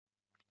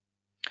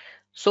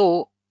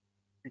So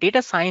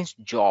data science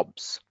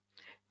jobs,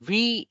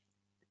 we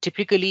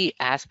typically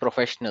as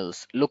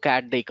professionals look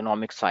at the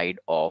economic side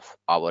of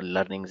our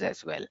learnings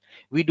as well.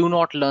 We do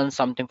not learn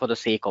something for the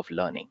sake of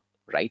learning,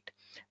 right?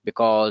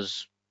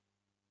 Because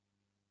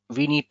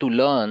we need to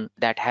learn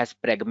that has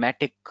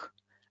pragmatic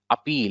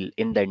appeal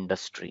in the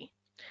industry,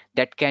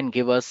 that can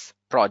give us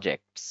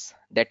projects,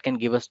 that can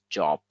give us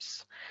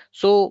jobs.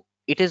 So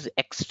it is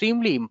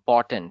extremely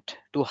important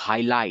to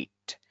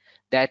highlight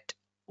that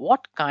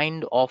what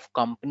kind of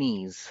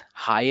companies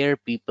hire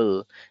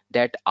people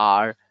that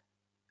are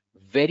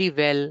very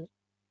well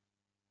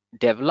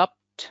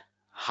developed,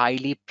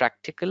 highly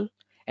practical,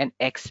 and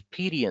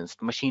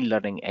experienced machine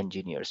learning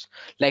engineers.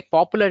 Like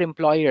popular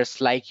employers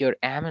like your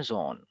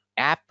Amazon,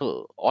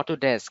 Apple,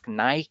 Autodesk,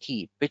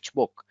 Nike,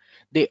 PitchBook,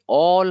 they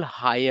all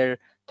hire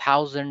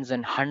thousands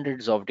and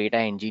hundreds of data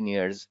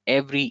engineers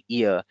every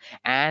year,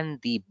 and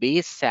the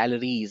base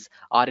salaries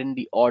are in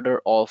the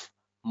order of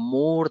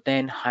more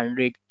than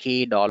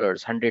 100K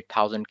dollars,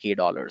 100,000 K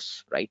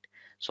dollars, right?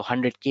 So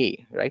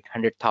 100K, right?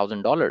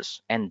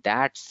 $100,000. And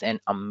that's an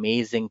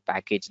amazing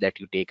package that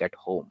you take at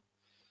home,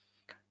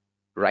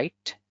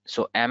 right?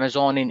 So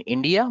Amazon in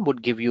India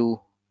would give you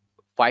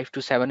 5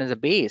 to 7 as a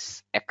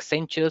base,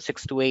 Accenture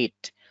 6 to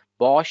 8,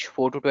 Bosch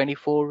 4 to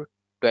 24,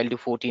 12 to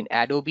 14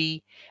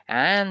 Adobe,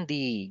 and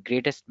the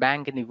greatest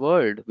bank in the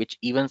world, which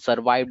even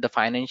survived the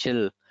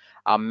financial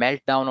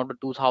meltdown of the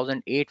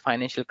 2008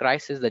 financial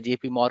crisis, the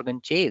JP Morgan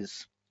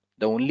Chase,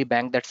 the only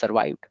bank that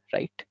survived,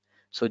 right?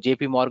 So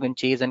JP Morgan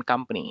Chase and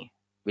Company,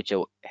 which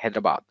are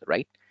Hyderabad,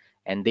 right?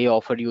 And they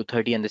offered you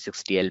 30 and the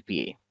 60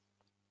 LPA.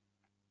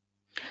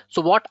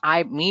 So what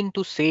I mean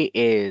to say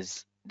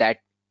is that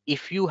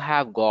if you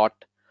have got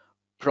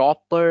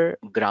proper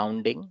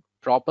grounding,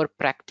 proper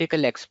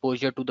practical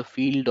exposure to the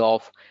field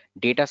of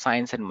data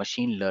science and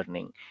machine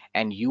learning,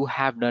 and you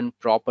have done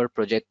proper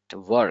project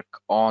work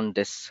on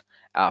this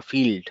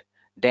field,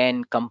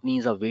 then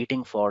companies are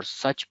waiting for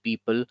such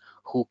people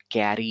who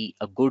carry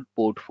a good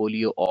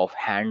portfolio of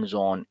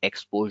hands-on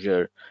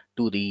exposure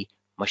to the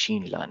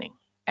machine learning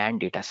and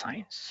data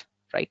science,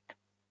 right?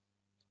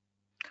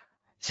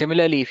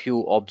 Similarly, if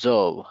you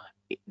observe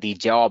the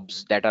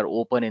jobs that are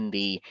open in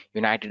the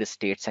United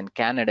States and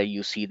Canada,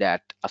 you see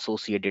that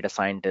associate data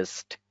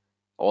scientist,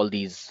 all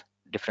these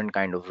different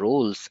kind of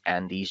roles,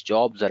 and these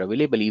jobs are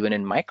available even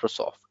in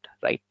Microsoft,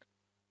 right?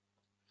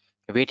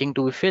 Waiting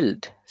to be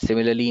filled.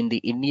 Similarly, in the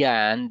India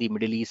and the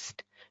Middle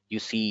East, you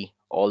see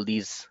all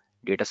these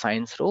data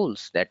science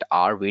roles that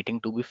are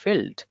waiting to be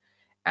filled.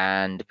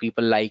 And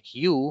people like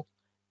you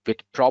with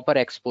proper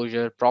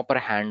exposure, proper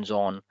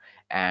hands-on,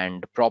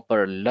 and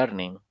proper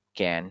learning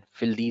can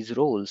fill these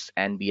roles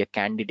and be a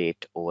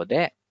candidate over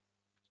there.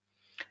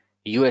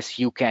 US,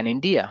 UK, and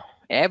India.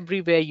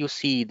 Everywhere you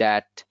see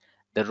that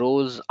the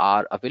roles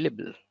are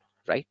available,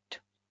 right?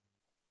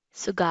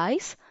 So,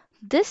 guys,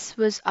 this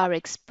was our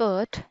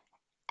expert.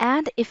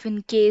 And if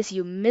in case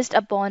you missed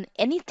upon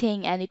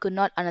anything and you could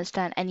not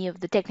understand any of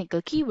the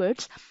technical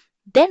keywords,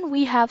 then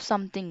we have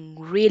something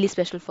really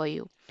special for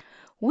you.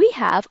 We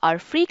have our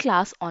free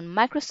class on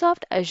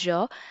Microsoft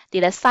Azure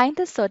Data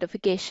Scientist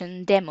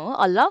Certification demo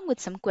along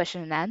with some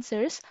question and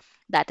answers,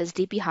 that is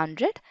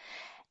DP-100.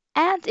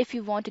 And if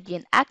you want to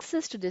gain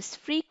access to this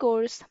free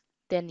course,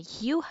 then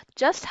you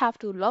just have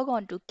to log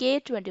on to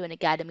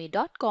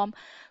K21Academy.com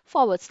 /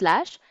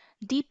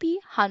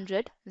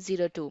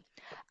 DP10002.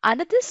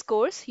 Under this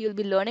course, you'll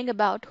be learning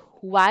about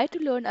why to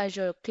learn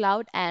Azure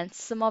Cloud and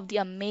some of the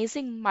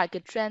amazing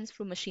market trends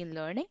for machine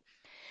learning.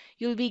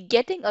 You'll be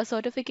getting a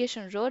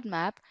certification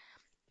roadmap.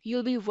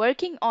 You'll be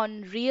working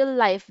on real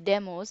life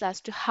demos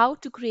as to how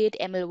to create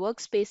ML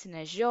workspace in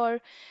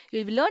Azure.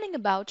 You'll be learning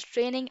about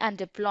training and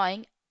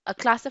deploying a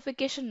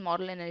classification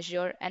model in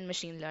Azure and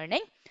machine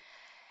learning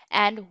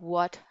and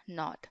what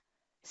not.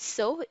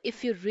 So,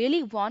 if you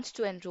really want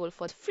to enroll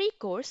for the free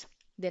course,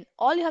 then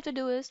all you have to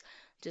do is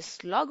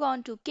just log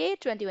on to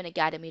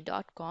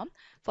K21Academy.com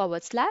 /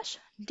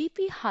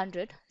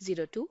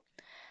 DP10002.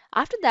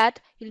 After that,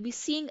 you'll be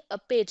seeing a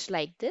page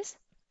like this.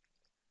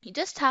 You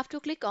just have to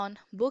click on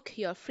book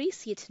your free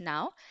seat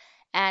now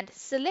and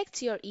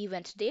select your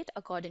event date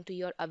according to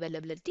your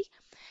availability.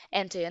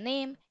 Enter your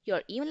name,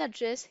 your email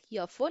address,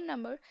 your phone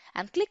number,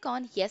 and click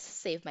on yes,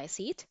 save my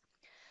seat.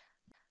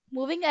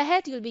 Moving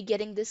ahead, you'll be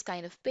getting this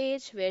kind of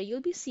page where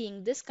you'll be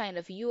seeing this kind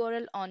of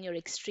URL on your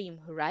extreme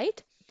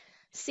right.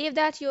 Save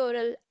that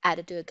URL, add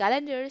it to your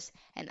calendars,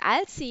 and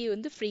I'll see you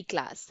in the free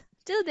class.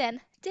 Till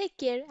then, take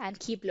care and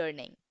keep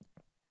learning.